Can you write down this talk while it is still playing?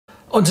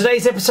On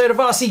today's episode of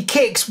RC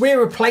Kicks, we're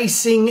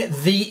replacing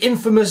the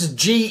infamous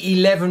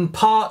G11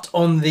 part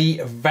on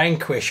the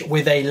Vanquish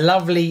with a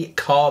lovely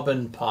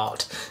carbon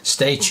part.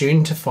 Stay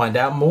tuned to find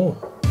out more.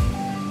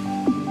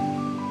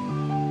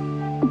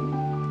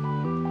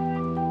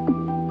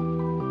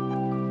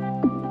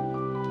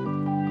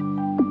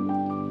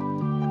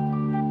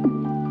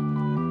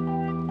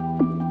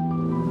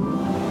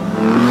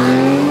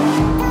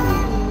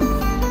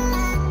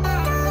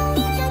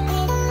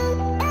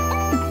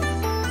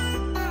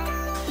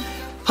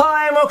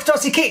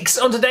 Welcome to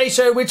RCKicks. On today's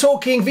show we're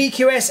talking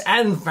VQS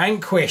and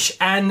Vanquish,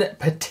 and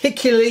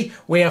particularly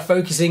we are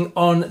focusing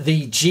on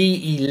the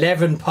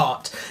G11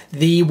 part,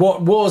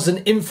 what was an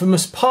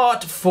infamous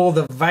part for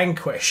the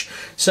Vanquish.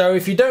 So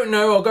if you don't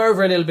know, I'll go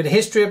over a little bit of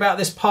history about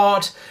this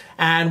part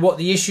and what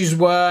the issues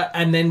were,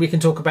 and then we can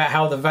talk about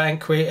how the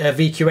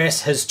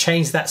VQS has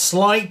changed that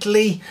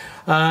slightly,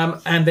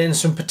 and then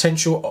some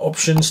potential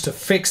options to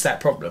fix that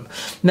problem.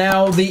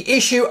 Now, the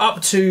issue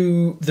up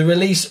to the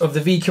release of the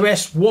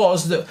VQS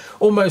was that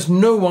almost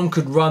no one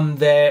could run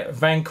their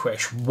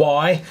Vanquish.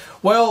 Why?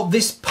 Well,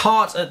 this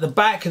part at the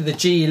back of the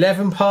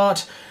G11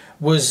 part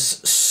was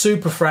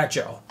super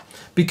fragile.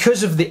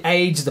 Because of the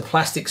age, the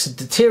plastics had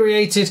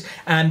deteriorated,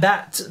 and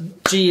that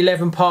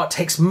G11 part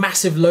takes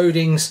massive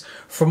loadings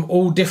from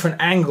all different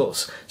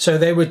angles. So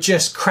they were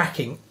just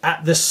cracking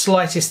at the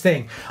slightest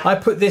thing. I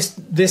put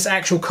this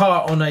actual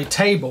car on a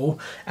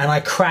table and I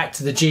cracked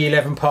the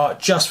G11 part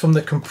just from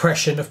the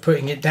compression of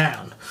putting it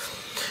down.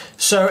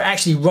 So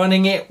actually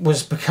running it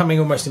was becoming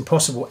almost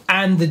impossible,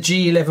 and the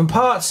G11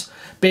 parts,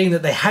 being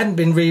that they hadn't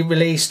been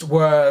re-released,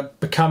 were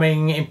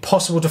becoming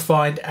impossible to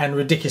find and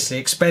ridiculously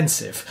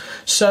expensive.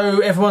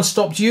 So everyone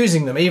stopped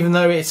using them, even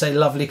though it's a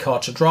lovely car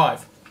to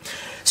drive.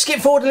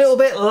 Skip forward a little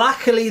bit,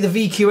 luckily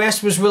the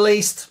VQS was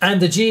released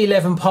and the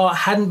G11 part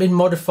hadn't been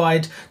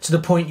modified to the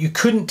point you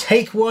couldn't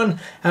take one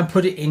and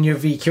put it in your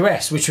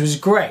VQS, which was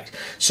great.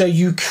 So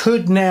you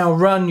could now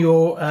run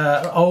your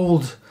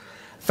old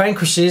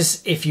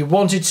Vanquishes if you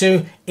wanted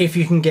to, if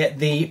you can get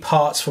the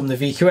parts from the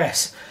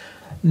VQS.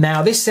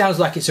 Now this sounds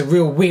like it's a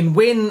real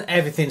win-win,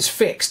 everything's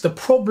fixed. The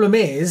problem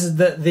is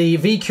that the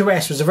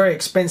VQS was a very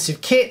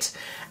expensive kit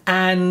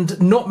and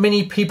not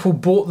many people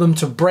bought them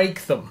to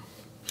break them.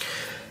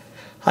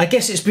 I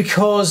guess it's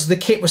because the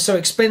kit was so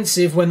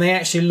expensive. When they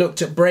actually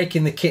looked at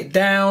breaking the kit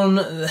down,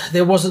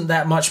 there wasn't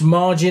that much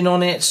margin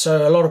on it,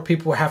 so a lot of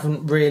people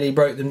haven't really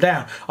broke them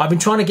down. I've been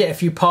trying to get a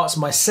few parts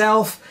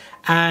myself,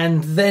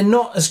 and they're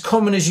not as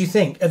common as you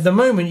think. At the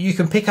moment you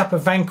can pick up a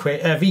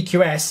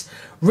VQS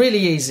really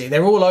easy.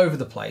 They're all over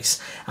the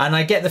place, and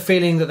I get the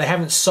feeling that they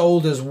haven't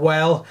sold as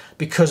well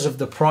because of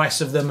the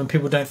price of them, and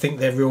people don't think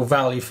they're real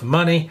value for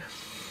money.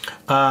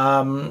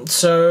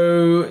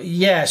 So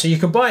yeah, so you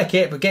can buy a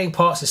kit, but getting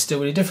parts is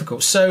still really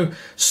difficult. So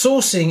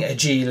sourcing a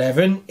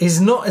G11 is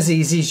not as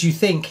easy as you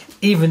think,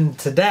 even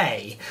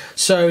today.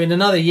 So in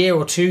another year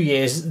or 2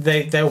 years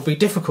they'll be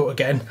difficult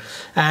again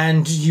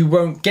and you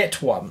won't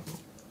get one.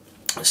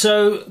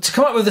 So to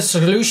come up with a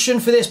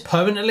solution for this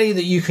permanently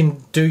that you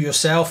can do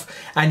yourself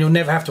and you'll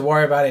never have to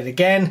worry about it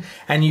again,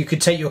 and you could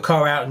take your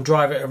car out and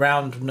drive it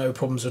around no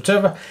problems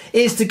whatsoever,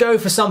 is to go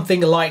for something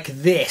like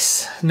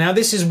this. Now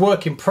this is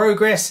work in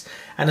progress,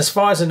 and as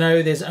far as I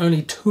know there's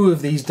only 2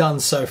 of these done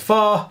so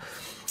far.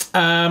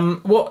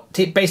 What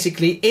it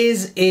basically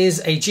is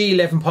a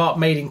G11 part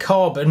made in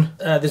carbon.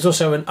 There's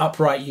also an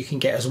upright you can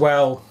get as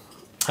well.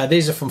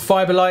 These are from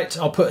Fiberlight.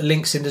 I'll put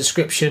links in the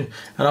description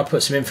and I'll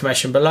put some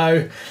information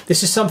below.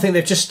 This is something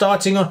they're just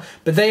starting on,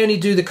 but they only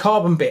do the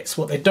carbon bits.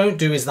 What they don't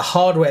do is the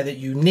hardware that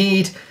you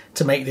need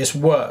to make this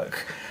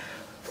work.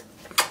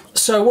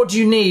 So what do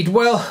you need?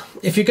 Well,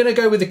 if you're going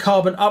to go with the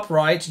carbon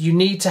upright, you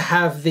need to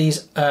have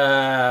these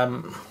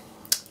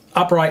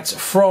uprights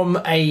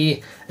from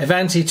a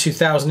Avante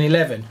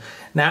 2011.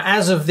 Now,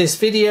 as of this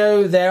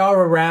video, they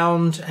are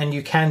around and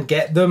you can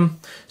get them,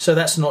 so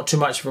that's not too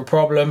much of a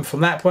problem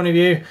from that point of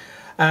view.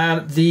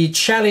 The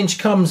challenge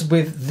comes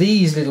with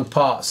these little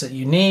parts that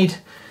you need.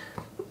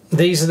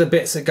 These are the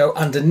bits that go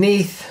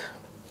underneath.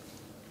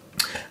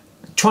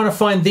 Trying to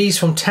find these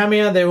from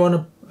Tamiya, they're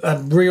on a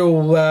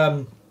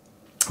real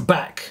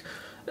back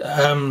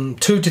 2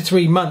 to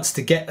 3 months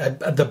to get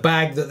the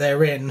bag that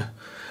they're in.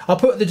 I'll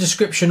put the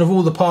description of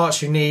all the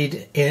parts you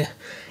need in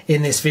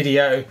this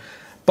video.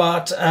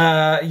 But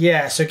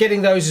yeah, so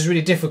getting those is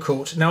really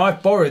difficult. Now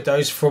I've borrowed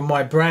those from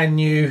my brand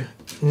new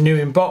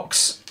in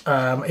box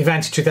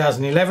Avante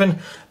 2011,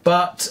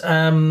 but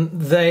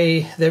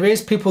there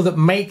is people that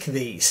make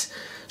these,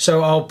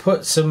 so I'll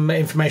put some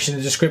information in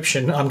the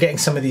description. I'm getting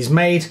some of these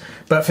made,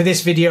 but for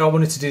this video I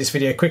wanted to do this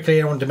video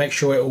quickly. I wanted to make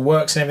sure it all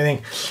works and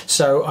everything,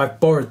 so I've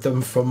borrowed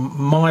them from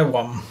my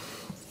one.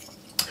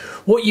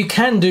 What you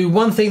can do,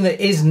 one thing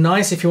that is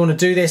nice if you want to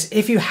do this,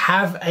 if you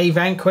have a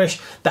Vanquish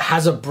that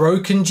has a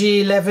broken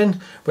G11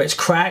 where it's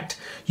cracked,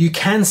 you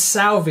can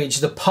salvage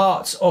the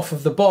parts off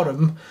of the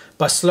bottom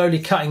by slowly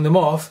cutting them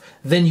off.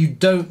 Then you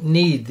don't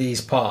need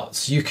these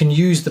parts. You can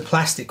use the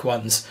plastic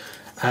ones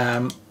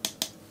on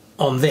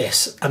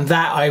this, and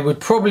that I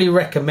would probably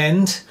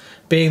recommend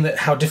being that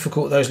how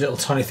difficult those little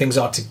tiny things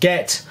are to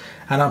get,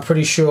 and I'm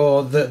pretty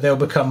sure that they'll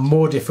become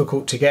more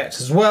difficult to get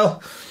as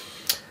well.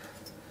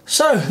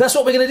 So that's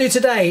what we're going to do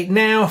today.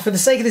 Now, for the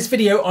sake of this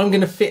video, I'm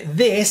going to fit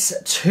this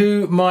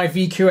to my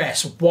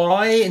VQS.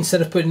 Why, instead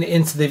of putting it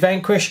into the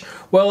Vanquish?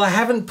 Well, I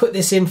haven't put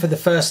this in for the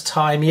first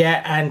time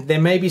yet, and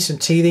there may be some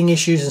teething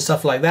issues and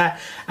stuff like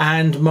that.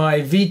 And my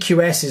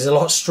VQS is a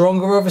lot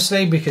stronger,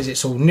 obviously, because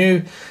it's all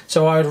new.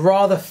 So I would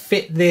rather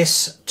fit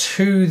this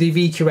to the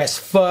VQS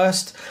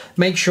first,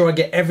 make sure I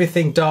get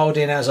everything dialed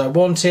in as I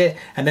want it,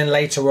 and then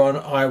later on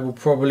I will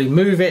probably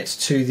move it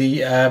to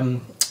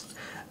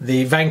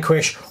the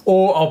Vanquish,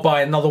 or I'll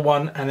buy another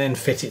one and then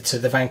fit it to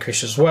the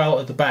Vanquish as well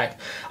at the back.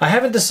 I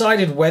haven't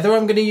decided whether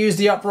I'm going to use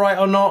the upright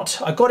or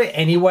not. I got it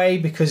anyway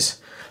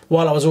because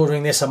while I was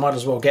ordering this I might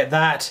as well get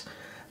that.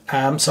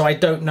 So I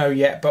don't know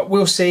yet, but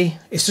we'll see.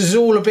 It's just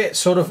all a bit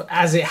sort of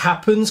as it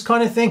happens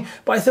kind of thing.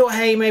 But I thought,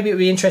 hey, maybe it would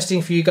be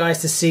interesting for you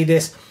guys to see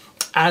this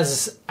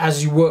as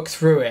you work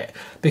through it,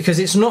 because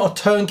it's not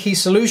a turnkey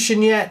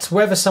solution yet.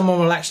 Whether someone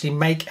will actually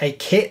make a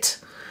kit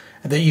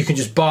that you can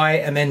just buy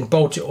and then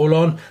bolt it all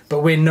on,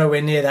 but we're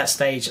nowhere near that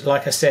stage.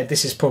 Like I said,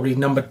 this is probably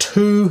number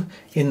 2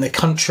 in the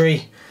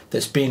country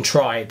that's being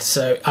tried.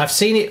 So I've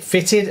seen it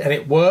fitted and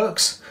it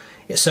works.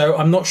 So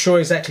I'm not sure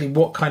exactly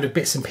what kind of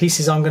bits and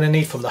pieces I'm going to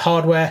need from the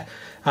hardware.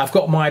 I've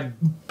got my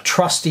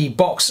trusty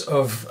box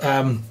of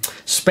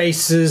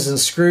spacers and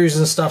screws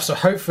and stuff, so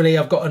hopefully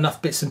I've got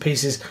enough bits and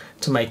pieces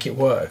to make it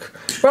work.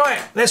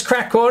 Right, let's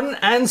crack on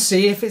and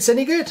see if it's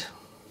any good.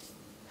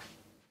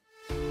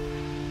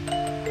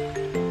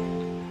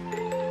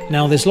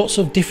 Now, there's lots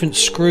of different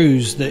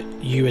screws that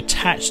you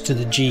attach to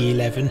the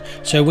G11,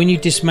 so when you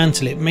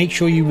dismantle it, make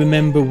sure you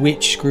remember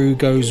which screw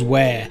goes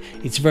where.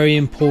 It's very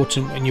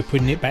important when you're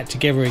putting it back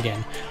together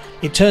again.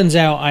 It turns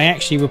out I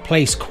actually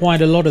replaced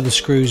quite a lot of the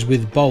screws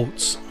with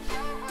bolts.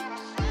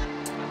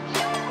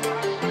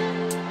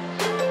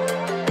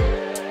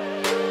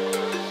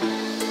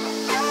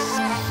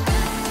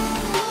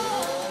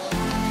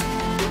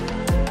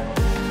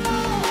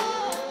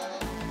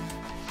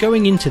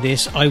 Going into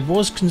this, I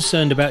was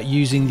concerned about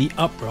using the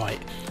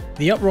upright.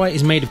 The upright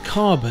is made of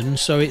carbon,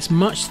 so it's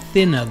much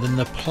thinner than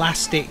the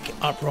plastic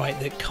upright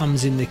that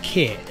comes in the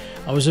kit.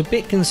 I was a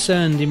bit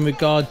concerned in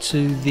regard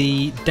to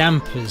the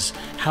dampers,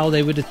 how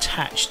they would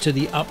attach to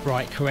the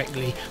upright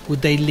correctly.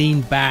 Would they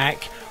lean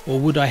back, or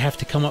would I have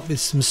to come up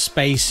with some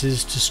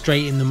spacers to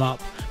straighten them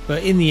up?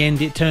 But in the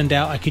end it turned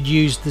out I could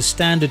use the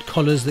standard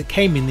collars that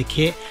came in the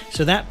kit,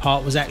 so that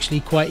part was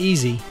actually quite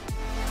easy.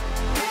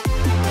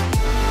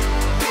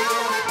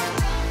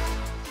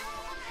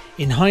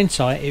 In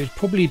hindsight, it was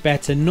probably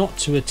better not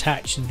to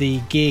attach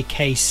the gear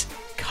case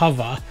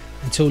cover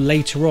until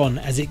later on,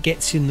 as it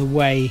gets in the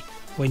way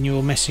when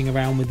you're messing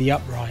around with the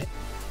upright.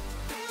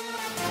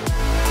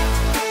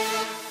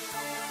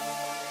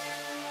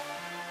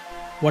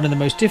 One of the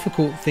most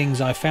difficult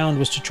things I found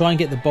was to try and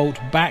get the bolt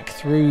back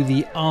through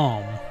the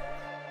arm.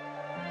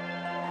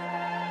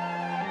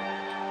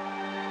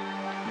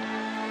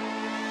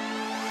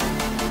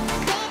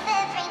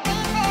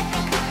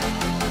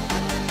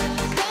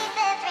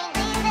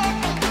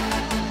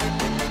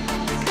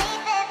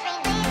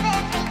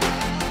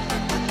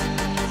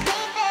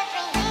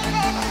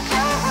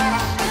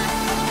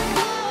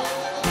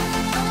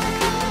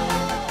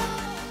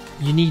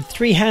 You need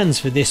 3 hands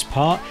for this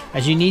part,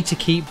 as you need to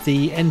keep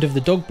the end of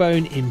the dog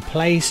bone in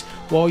place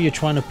while you're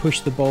trying to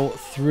push the bolt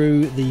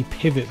through the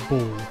pivot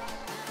ball.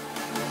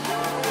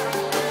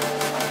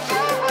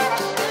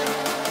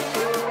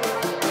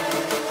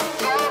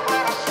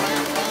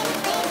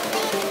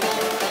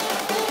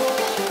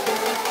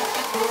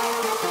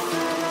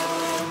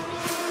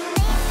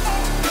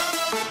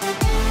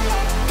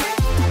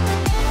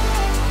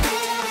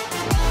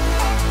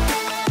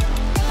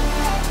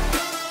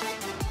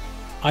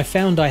 I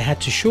found I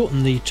had to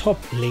shorten the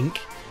top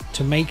link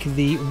to make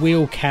the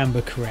wheel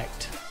camber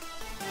correct.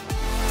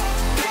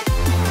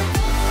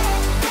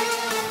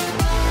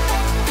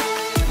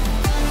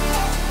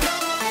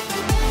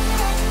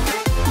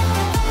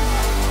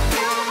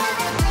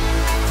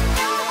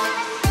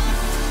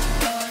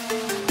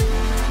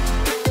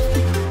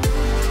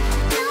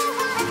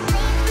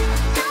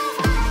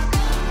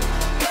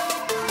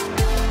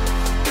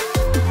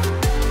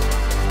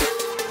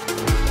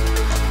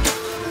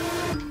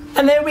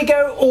 And there we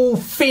go, all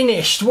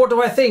finished. What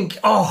do I think?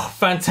 Oh,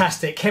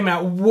 fantastic. Came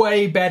out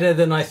way better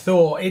than I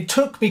thought. It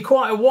took me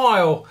quite a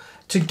while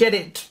to get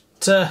it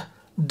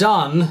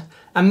done.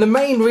 And the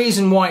main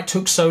reason why it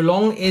took so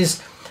long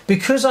is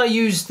because I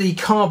used the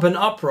carbon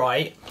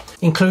upright,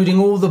 including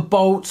all the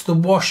bolts, the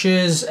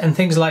washers and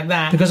things like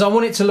that, because I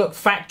want it to look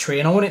factory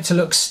and I want it to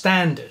look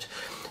standard.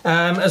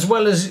 As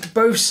well as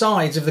both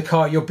sides of the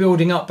car, you're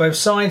building up both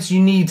sides,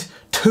 you need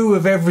 2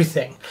 of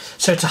everything.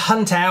 So to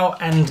hunt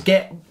out and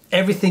get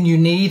everything you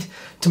need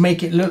to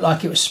make it look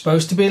like it was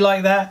supposed to be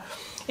like that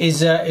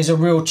is a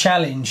real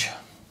challenge.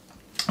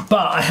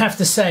 But I have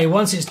to say,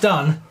 once it's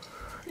done,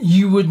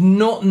 you would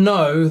not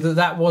know that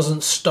that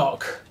wasn't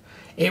stock.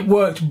 It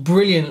worked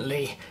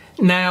brilliantly.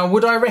 Now,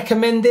 would I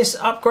recommend this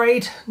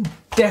upgrade?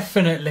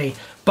 Definitely.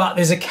 But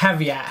there's a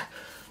caveat.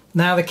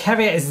 Now the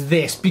caveat is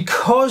this: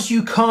 because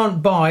you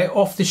can't buy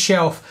off the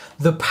shelf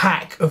the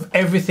pack of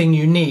everything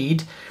you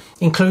need,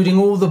 including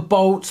all the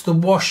bolts, the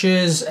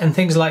washers and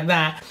things like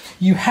that,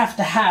 you have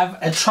to have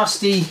a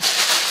trusty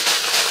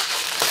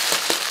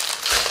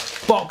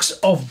box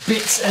of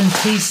bits and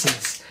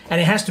pieces,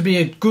 and it has to be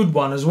a good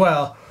one as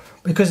well,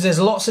 because there's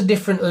lots of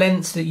different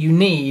lengths that you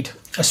need.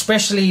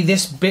 Especially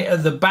this bit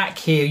at the back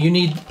here, you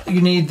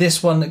need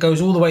this one that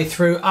goes all the way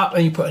through up,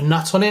 and you put a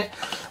nut on it,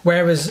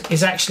 whereas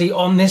it's actually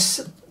on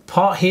this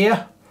part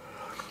here.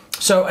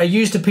 So I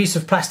used a piece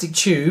of plastic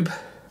tube,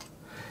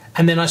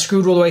 and then I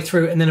screwed all the way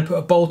through, and then I put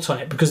a bolt on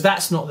it, because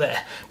that's not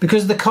there.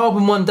 Because the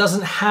carbon one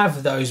doesn't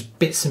have those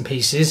bits and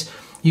pieces,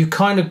 you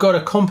kind of got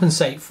to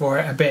compensate for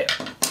it a bit.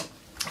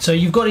 So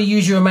you've got to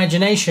use your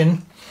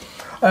imagination.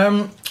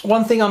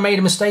 One thing I made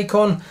a mistake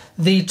on: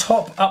 the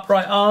top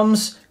upright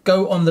arms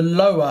go on the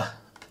lower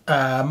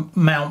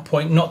mount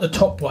point, not the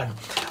top one.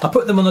 I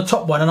put them on the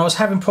top one, and I was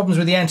having problems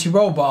with the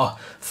anti-roll bar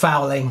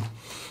fouling,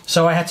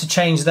 so I had to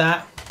change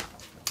that.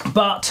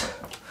 But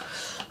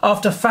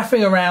after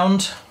faffing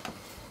around,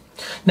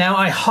 now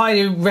I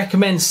highly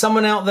recommend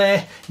someone out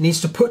there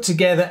needs to put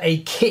together a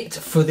kit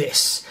for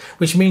this,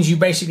 which means you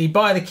basically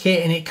buy the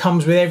kit and it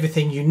comes with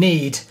everything you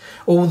need,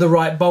 all the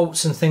right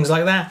bolts and things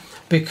like that,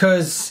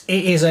 because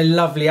it is a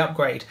lovely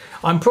upgrade.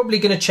 I'm probably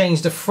going to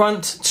change the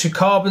front to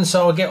carbon,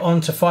 so I'll get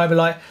onto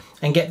Fiberlight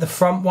and get the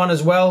front one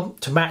as well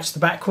to match the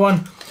back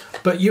one.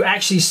 But you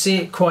actually see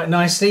it quite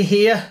nicely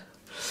here,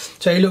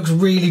 so it looks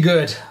really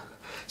good.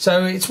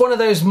 So it's one of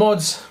those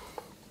mods,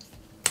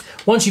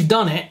 once you've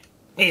done it,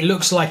 it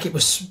looks like it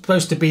was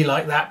supposed to be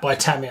like that by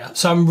Tamiya.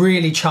 So I'm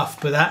really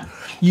chuffed with that.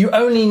 You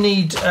only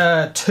need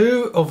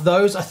 2 of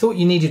those. I thought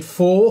you needed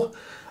 4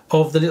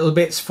 of the little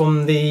bits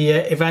from the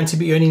Avante,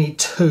 but you only need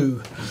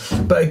 2.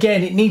 But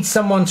again, it needs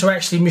someone to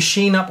actually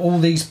machine up all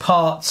these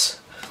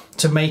parts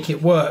to make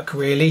it work,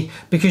 really,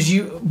 because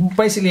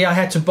I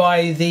had to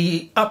buy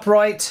the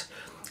upright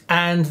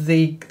and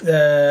the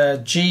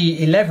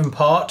G11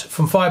 part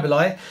from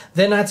Fiberlight.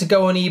 Then I had to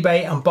go on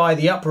eBay and buy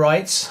the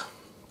uprights.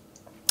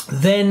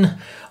 Then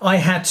I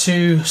had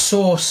to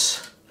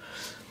source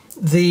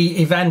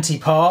the Avante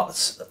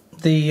parts,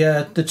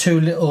 the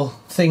 2 little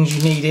things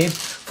you needed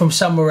from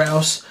somewhere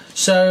else.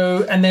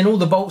 So, and then all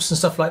the bolts and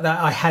stuff like that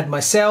I had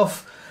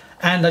myself,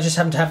 and I just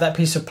happened to have that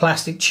piece of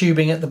plastic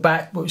tubing at the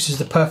back, which is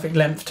the perfect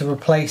length to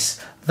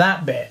replace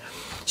that bit.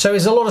 So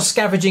it's a lot of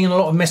scavenging and a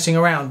lot of messing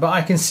around, but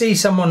I can see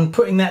someone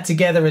putting that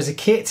together as a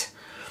kit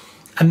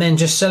and then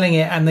just selling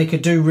it, and they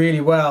could do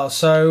really well.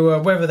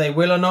 So whether they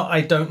will or not,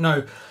 I don't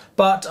know,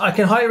 but I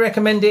can highly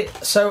recommend it.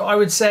 So I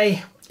would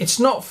say it's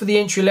not for the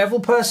entry-level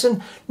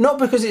person, not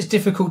because it's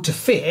difficult to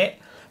fit,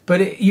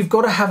 but you've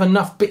got to have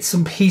enough bits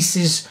and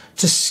pieces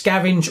to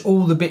scavenge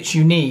all the bits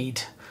you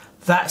need.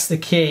 That's the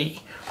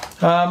key.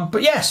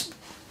 But yes,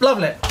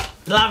 lovely.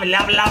 Lovely,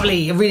 lovely,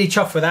 lovely. I'm really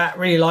chuffed with that,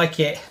 really like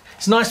it.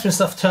 It's nice when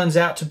stuff turns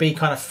out to be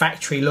kind of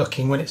factory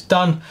looking when it's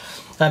done,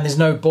 and there's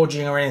no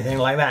bodging or anything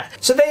like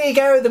that. So there you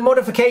go, the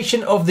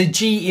modification of the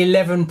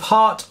G11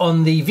 part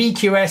on the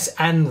VQS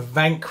and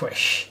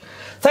Vanquish.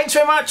 Thanks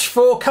very much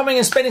for coming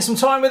and spending some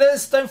time with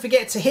us. Don't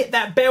forget to hit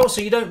that bell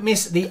so you don't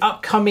miss the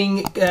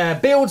upcoming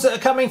builds that are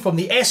coming from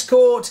the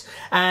Escort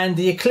and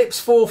the Eclipse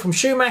 4 from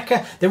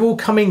Schumacher. They're all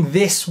coming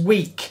this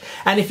week.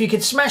 And if you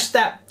could smash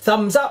that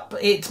thumbs up,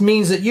 it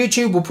means that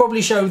YouTube will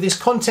probably show this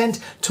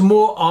content to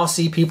more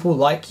RC people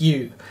like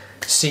you.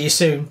 See you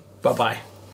soon. Bye-bye.